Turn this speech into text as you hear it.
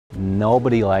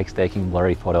Nobody likes taking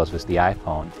blurry photos with the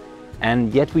iPhone,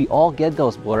 and yet we all get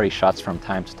those blurry shots from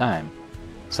time to time.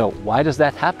 So why does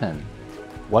that happen?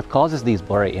 What causes these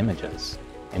blurry images?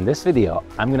 In this video,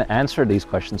 I'm going to answer these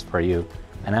questions for you,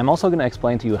 and I'm also going to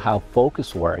explain to you how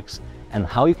focus works and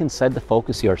how you can set the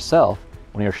focus yourself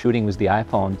when you're shooting with the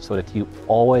iPhone so that you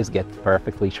always get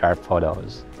perfectly sharp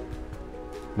photos.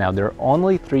 Now, there are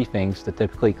only 3 things that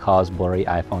typically cause blurry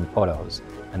iPhone photos,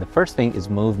 and the first thing is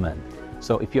movement.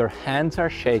 So if your hands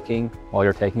are shaking while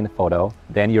you're taking the photo,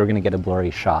 then you're going to get a blurry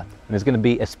shot. And it's going to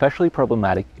be especially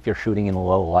problematic if you're shooting in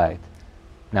low light.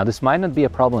 Now, this might not be a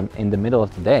problem in the middle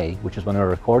of the day, which is when we're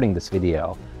recording this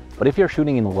video, but if you're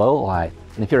shooting in low light,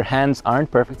 and if your hands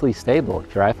aren't perfectly stable,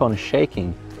 if your iPhone is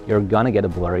shaking, you're going to get a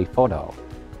blurry photo.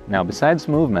 Now, besides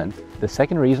movement, the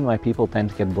second reason why people tend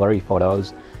to get blurry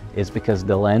photos is because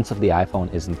the lens of the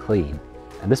iPhone isn't clean.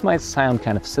 And this might sound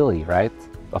kind of silly, right?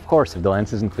 Of course, if the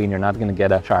lens isn't clean, you're not going to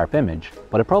get a sharp image.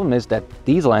 But the problem is that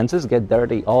these lenses get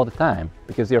dirty all the time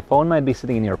because your phone might be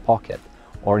sitting in your pocket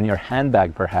or in your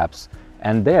handbag perhaps,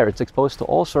 and there it's exposed to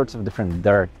all sorts of different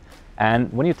dirt.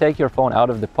 And when you take your phone out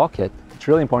of the pocket, it's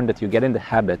really important that you get in the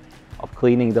habit of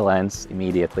cleaning the lens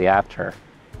immediately after.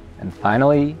 And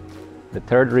finally, the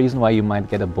third reason why you might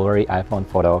get a blurry iPhone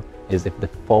photo is if the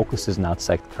focus is not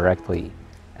set correctly.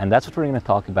 And that's what we're going to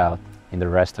talk about in the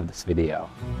rest of this video.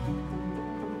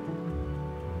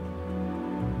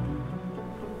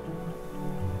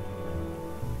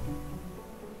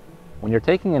 When you're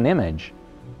taking an image,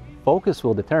 focus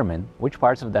will determine which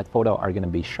parts of that photo are going to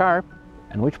be sharp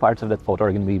and which parts of that photo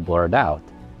are going to be blurred out.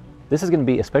 This is going to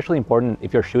be especially important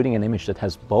if you're shooting an image that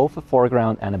has both a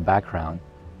foreground and a background.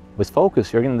 With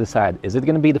focus, you're going to decide, is it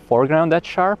going to be the foreground that's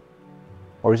sharp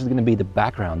or is it going to be the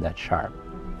background that's sharp?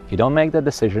 If you don't make that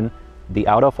decision, the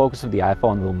autofocus of the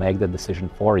iPhone will make that decision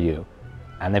for you.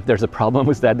 And if there's a problem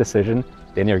with that decision,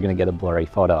 then you're going to get a blurry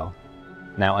photo.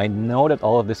 Now, I know that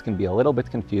all of this can be a little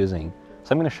bit confusing,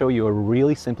 so I'm going to show you a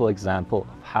really simple example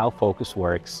of how focus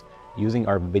works using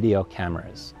our video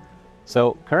cameras.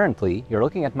 So currently, you're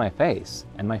looking at my face,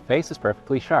 and my face is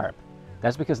perfectly sharp.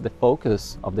 That's because the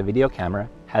focus of the video camera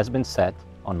has been set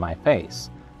on my face.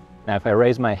 Now, if I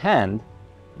raise my hand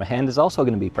is also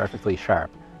going to be perfectly sharp,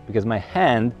 because my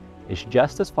hand is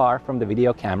just as far from the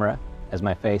video camera as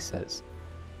my face is.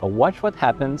 But watch what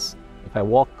happens if I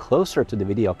walk closer to the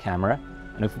video camera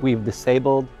and if we've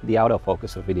disabled the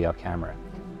autofocus of video camera.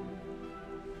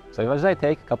 So as I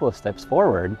take a couple of steps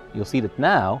forward, you'll see that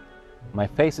now my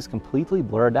face is completely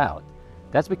blurred out.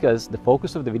 That's because the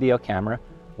focus of the video camera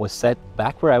was set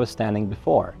back where I was standing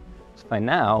before. So if I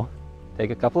now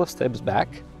take a couple of steps back,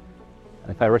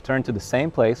 and if I return to the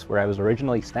same place where I was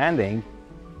originally standing,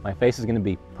 my face is going to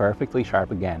be perfectly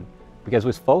sharp again. Because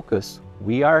with focus,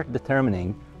 we are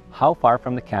determining how far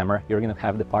from the camera you're going to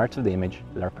have the parts of the image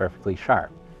that are perfectly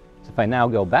sharp. So if I now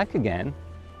go back again,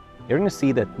 you're going to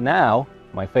see that now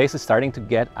my face is starting to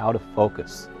get out of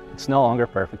focus. It's no longer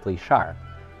perfectly sharp.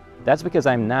 That's because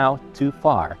I'm now too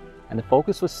far, and the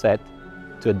focus was set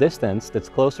to a distance that's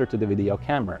closer to the video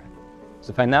camera.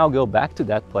 So if I now go back to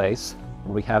that place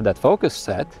where we have that focus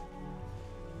set,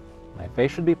 my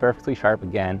face should be perfectly sharp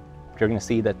again, but you're going to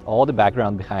see that all the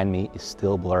background behind me is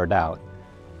still blurred out.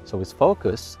 So with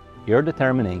focus, you're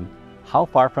determining how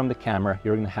far from the camera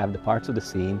you're going to have the parts of the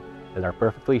scene that are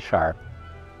perfectly sharp,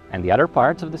 and the other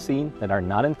parts of the scene that are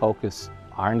not in focus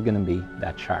aren't going to be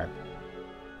that sharp.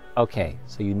 Okay,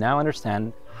 so you now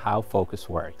understand how focus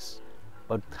works.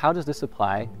 But how does this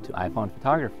apply to iPhone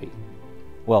photography?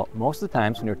 Well, most of the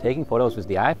times when you're taking photos with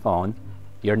the iPhone,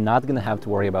 you're not going to have to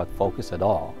worry about focus at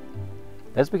all.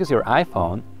 That's because your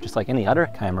iPhone, just like any other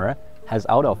camera, has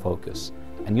autofocus.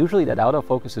 And usually that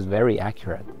autofocus is very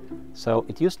accurate. So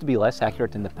it used to be less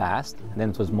accurate in the past, and then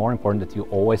it was more important that you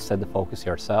always set the focus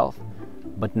yourself.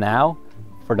 But now,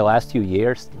 for the last few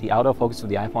years, the autofocus of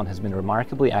the iPhone has been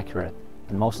remarkably accurate,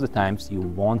 and most of the times you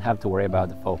won't have to worry about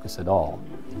the focus at all.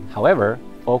 However,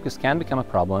 focus can become a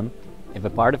problem if a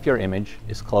part of your image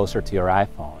is closer to your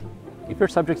iPhone. If your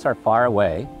subjects are far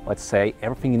away, let's say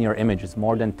everything in your image is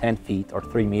more than 10 feet or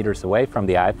 3 meters away from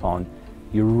the iPhone,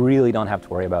 you really don't have to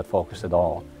worry about focus at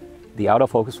all. The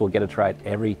autofocus will get it right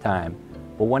every time.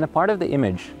 But when a part of the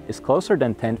image is closer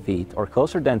than 10 feet or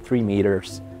closer than 3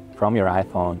 meters from your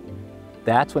iPhone,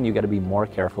 that's when you got to be more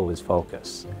careful with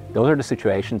focus. Those are the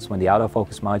situations when the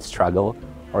autofocus might struggle,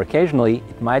 or occasionally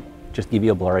it might just give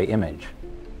you a blurry image.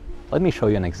 Let me show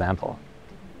you an example.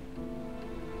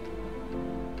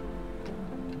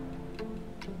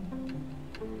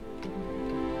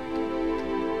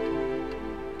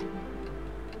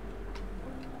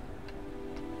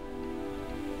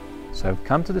 So I've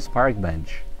come to this park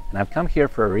bench, And I've come here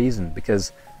for a reason,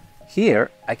 because here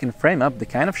I can frame up the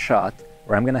kind of shot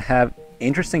where I'm going to have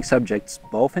interesting subjects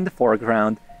both in the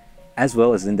foreground as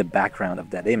well as in the background of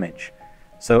that image.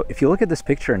 So if you look at this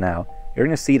picture now, you're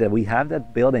going to see that we have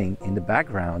that building in the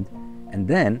background, and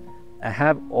then I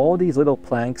have all these little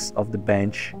planks of the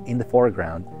bench in the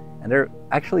foreground, and they're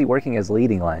actually working as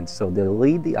leading lines. So they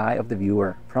lead the eye of the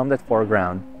viewer from that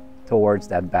foreground towards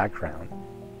that background.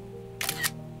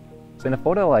 So in a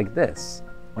photo like this,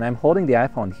 when I'm holding the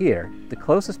iPhone here, the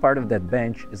closest part of that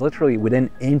bench is literally within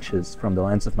inches from the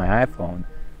lens of my iPhone,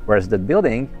 whereas the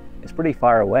building is pretty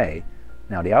far away.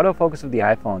 Now, the autofocus of the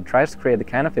iPhone tries to create the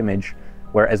kind of image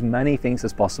where as many things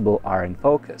as possible are in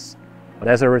focus. But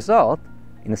as a result,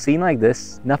 in a scene like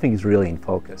this, nothing is really in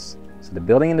focus. So the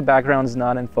building in the background is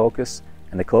not in focus,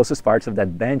 and the closest parts of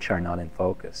that bench are not in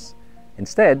focus.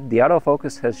 Instead, the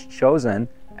autofocus has chosen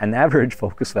an average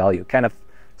focus value, kind of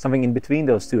something in between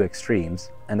those two extremes.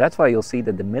 And that's why you'll see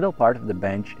that the middle part of the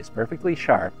bench is perfectly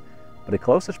sharp, but the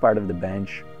closest part of the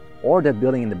bench or that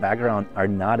building in the background are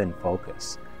not in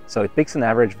focus. So it picks an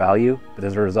average value, but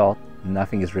as a result,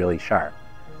 nothing is really sharp.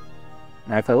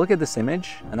 Now, if I look at this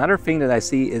image, another thing that I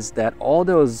see is that all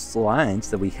those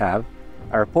lines that we have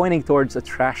are pointing towards a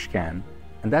trash can,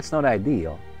 and that's not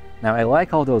ideal. Now, I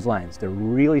like all those lines. They're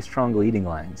really strong leading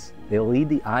lines. They lead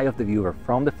the eye of the viewer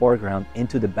from the foreground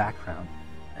into the background,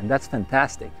 and that's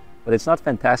fantastic. But it's not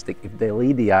fantastic if they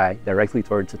lead the eye directly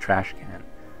towards a trash can.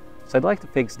 So I'd like to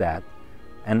fix that.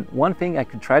 And one thing I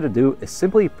could try to do is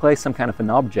simply place some kind of an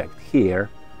object here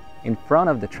in front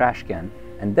of the trash can,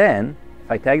 and then if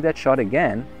I tag that shot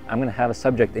again, I'm going to have a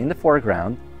subject in the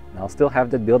foreground, and I'll still have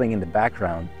that building in the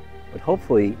background, but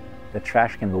hopefully the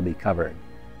trash can will be covered.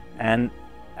 And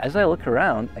as I look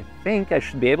around, I think I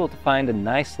should be able to find a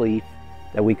nice leaf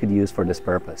that we could use for this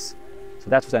purpose.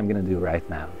 So that's what I'm going to do right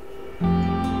now.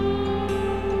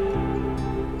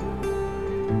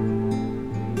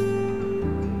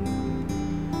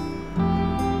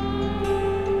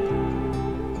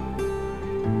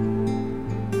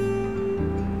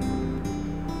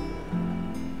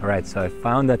 Alright, so I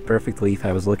found that perfect leaf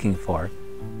I was looking for.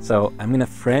 So I'm going to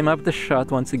frame up the shot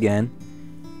once again,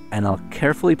 and I'll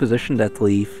carefully position that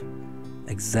leaf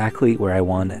exactly where I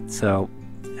want it. So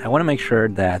I want to make sure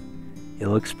that it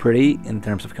looks pretty in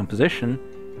terms of composition,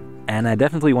 and I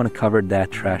definitely want to cover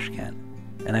that trash can.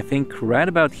 And I think right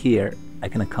about here, I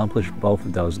can accomplish both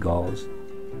of those goals.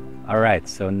 Alright,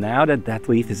 so now that that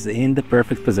leaf is in the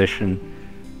perfect position,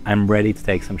 I'm ready to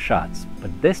take some shots.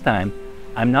 But this time,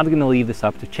 I'm not going to leave this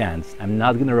up to chance. I'm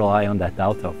not going to rely on that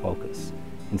autofocus.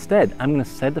 Instead, I'm going to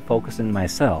set the focus in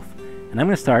myself. And I'm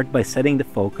going to start by setting the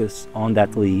focus on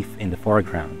that leaf in the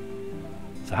foreground.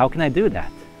 So how can I do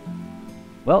that?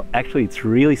 Well, actually, it's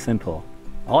really simple.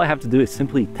 All I have to do is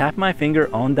simply tap my finger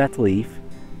on that leaf.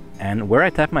 And where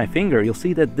I tap my finger, you'll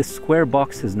see that this square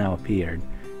box has now appeared.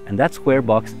 And that square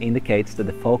box indicates that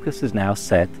the focus is now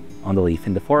set on the leaf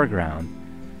in the foreground.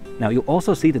 Now, you'll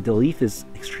also see that the leaf is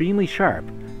extremely sharp,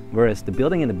 whereas the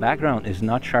building in the background is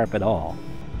not sharp at all.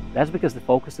 That's because the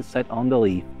focus is set on the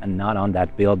leaf and not on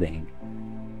that building.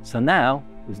 So now,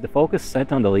 with the focus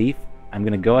set on the leaf, I'm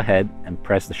going to go ahead and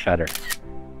press the shutter.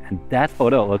 And that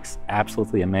photo looks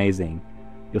absolutely amazing.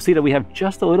 You'll see that we have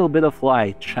just a little bit of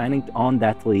light shining on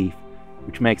that leaf,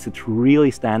 which makes it really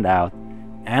stand out.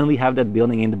 And we have that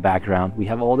building in the background. We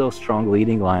have all those strong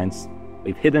leading lines.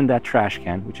 We've hidden that trash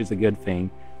can, which is a good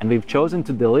thing. And we've chosen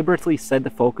to deliberately set the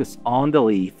focus on the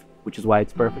leaf, which is why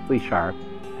it's perfectly sharp,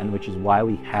 and which is why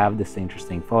we have this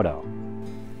interesting photo.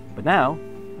 But now,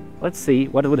 let's see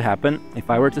what would happen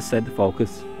if I were to set the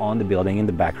focus on the building in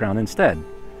the background instead.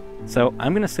 So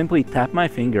I'm going to simply tap my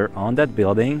finger on that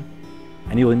building,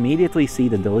 and you'll immediately see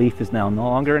that the leaf is now no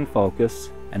longer in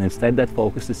focus, and instead that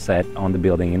focus is set on the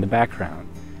building in the background.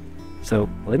 So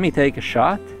let me take a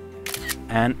shot,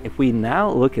 and if we now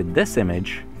look at this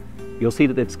image, you'll see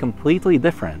that it's completely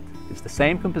different. It's the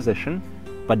same composition,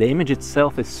 but the image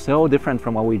itself is so different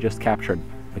from what we just captured,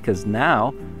 because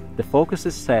now the focus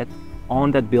is set on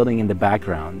that building in the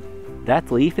background.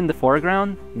 That leaf in the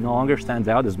foreground no longer stands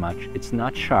out as much. It's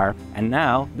not sharp, and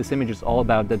now this image is all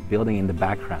about that building in the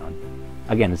background.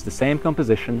 Again, it's the same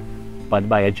composition, but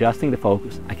by adjusting the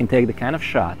focus, I can take the kind of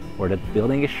shot where that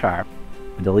building is sharp,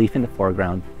 but the leaf in the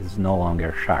foreground is no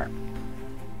longer sharp.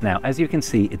 Now, as you can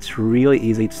see, it's really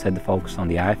easy to set the focus on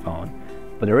the iPhone,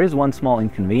 but there is one small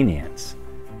inconvenience.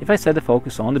 If I set the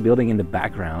focus on the building in the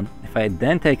background, if I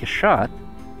then take a shot,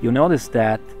 you'll notice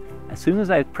that as soon as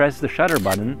I press the shutter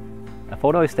button, a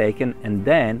photo is taken and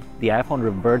then the iPhone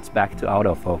reverts back to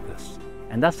autofocus.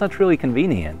 And that's not really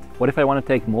convenient. What if I want to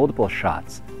take multiple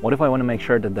shots? What if I want to make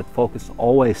sure that that focus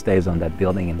always stays on that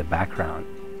building in the background?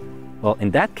 Well,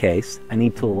 in that case, I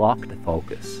need to lock the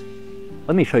focus.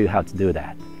 Let me show you how to do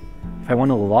that. If I want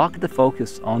to lock the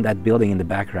focus on that building in the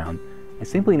background, I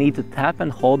simply need to tap and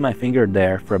hold my finger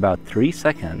there for about 3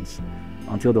 seconds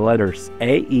until the letters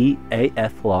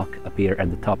AEAF lock appear at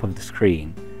the top of the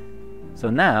screen. So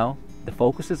now the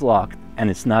focus is locked and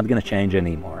it's not going to change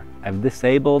anymore. I've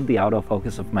disabled the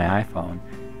autofocus of my iPhone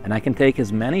and I can take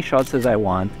as many shots as I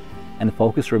want and the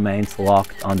focus remains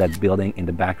locked on that building in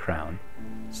the background.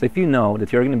 So if you know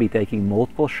that you're going to be taking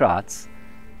multiple shots,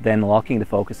 then locking the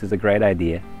focus is a great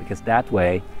idea because that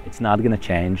way it's not going to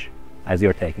change as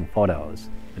you're taking photos.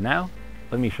 But now,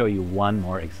 let me show you one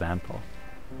more example.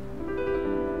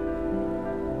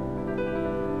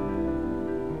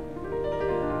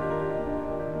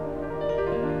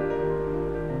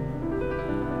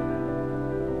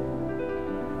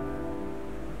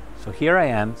 So here I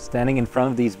am standing in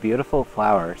front of these beautiful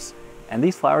flowers, and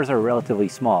these flowers are relatively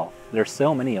small. There's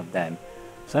so many of them.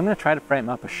 So I'm going to try to frame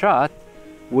up a shot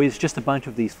with just a bunch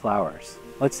of these flowers.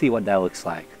 Let's see what that looks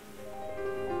like.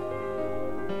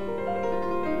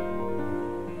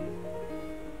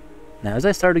 Now as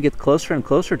I start to get closer and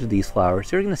closer to these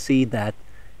flowers, you're going to see that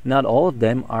not all of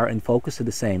them are in focus at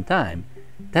the same time.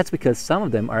 That's because some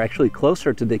of them are actually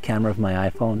closer to the camera of my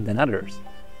iPhone than others.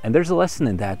 And there's a lesson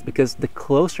in that, because the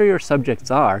closer your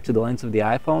subjects are to the lens of the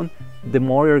iPhone, the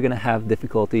more you're going to have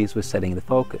difficulties with setting the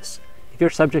focus. If your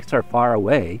subjects are far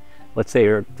away, let's say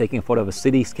you're taking a photo of a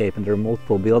cityscape and there are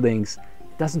multiple buildings,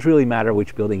 it doesn't really matter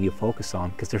which building you focus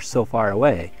on because they're so far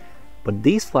away. But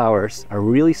these flowers are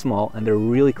really small and they're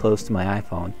really close to my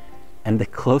iPhone. And the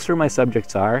closer my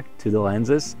subjects are to the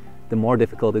lenses, the more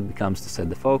difficult it becomes to set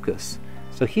the focus.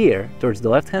 So here, towards the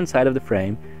left-hand side of the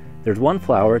frame, there's one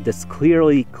flower that's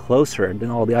clearly closer than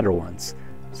all the other ones.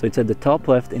 So it's at the top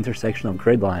left intersection of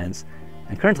grid lines,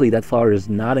 and currently that flower is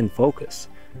not in focus.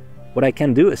 What I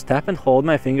can do is tap and hold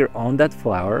my finger on that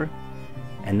flower,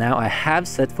 and now I have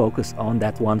set focus on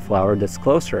that one flower that's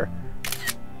closer.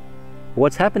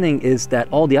 What's happening is that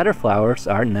all the other flowers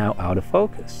are now out of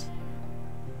focus.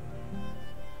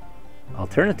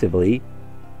 Alternatively,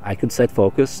 I could set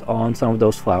focus on some of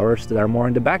those flowers that are more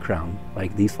in the background,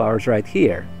 like these flowers right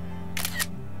here.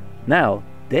 Now,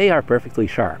 they are perfectly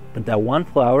sharp, but that one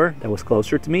flower that was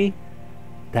closer to me,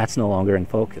 that's no longer in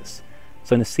focus.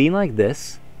 So in a scene like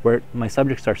this, where my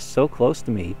subjects are so close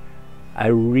to me, I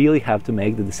really have to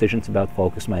make the decisions about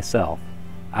focus myself.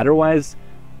 Otherwise,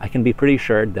 I can be pretty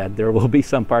sure that there will be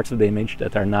some parts of the image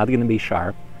that are not going to be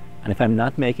sharp, and if I'm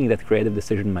not making that creative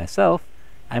decision myself,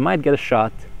 I might get a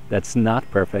shot that's not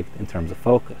perfect in terms of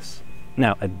focus.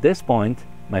 Now, at this point,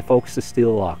 my focus is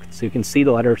still locked, so you can see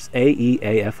the letters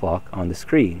AEAF lock on the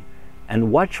screen.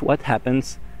 And watch what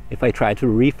happens if I try to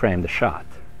reframe the shot.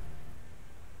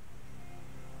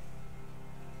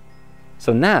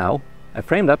 So now, I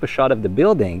framed up a shot of the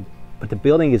building, but the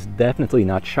building is definitely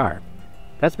not sharp.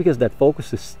 That's because that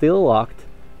focus is still locked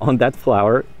on that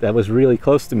flower that was really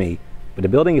close to me, but the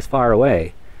building is far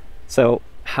away. So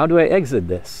how do I exit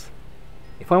this?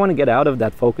 If I want to get out of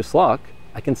that focus lock,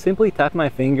 I can simply tap my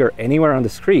finger anywhere on the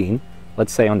screen,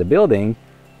 let's say on the building,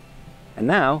 and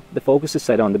now the focus is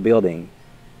set on the building.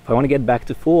 If I want to get back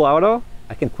to full auto,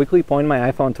 I can quickly point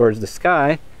my iPhone towards the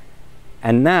sky,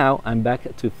 and now I'm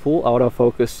back to full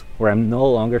autofocus where I'm no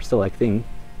longer selecting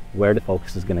where the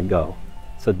focus is going to go.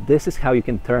 So this is how you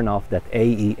can turn off that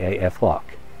AEAF lock.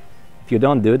 If you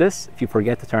don't do this, if you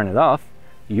forget to turn it off,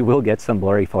 you will get some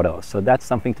blurry photos. So that's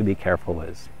something to be careful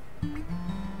with.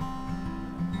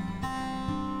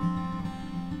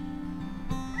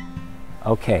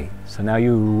 Okay, so now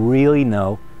you really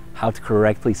know how to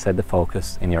correctly set the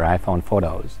focus in your iPhone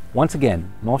photos. Once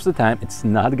again, most of the time it's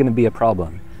not going to be a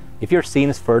problem. If your scene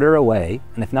is further away,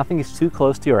 and if nothing is too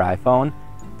close to your iPhone,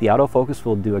 the autofocus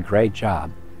will do a great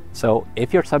job. So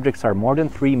if your subjects are more than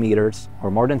 3 meters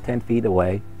or more than 10 feet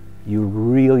away, you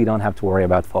really don't have to worry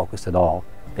about focus at all.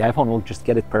 The iPhone will just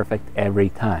get it perfect every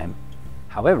time.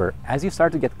 However, as you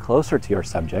start to get closer to your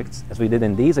subjects, as we did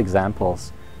in these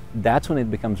examples, that's when it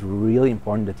becomes really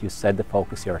important that you set the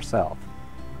focus yourself.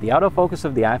 The autofocus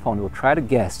of the iPhone will try to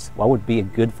guess what would be a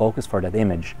good focus for that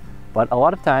image, but a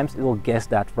lot of times it will guess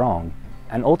that wrong.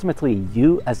 And ultimately,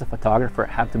 you as a photographer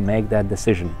have to make that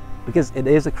decision, because it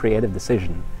is a creative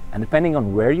decision. And depending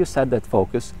on where you set that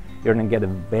focus, you're going to get a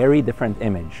very different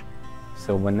image.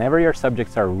 So whenever your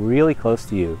subjects are really close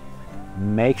to you,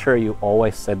 make sure you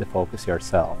always set the focus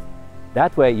yourself.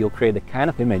 That way you'll create the kind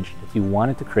of image that you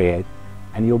wanted to create,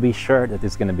 and you'll be sure that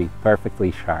it's going to be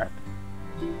perfectly sharp.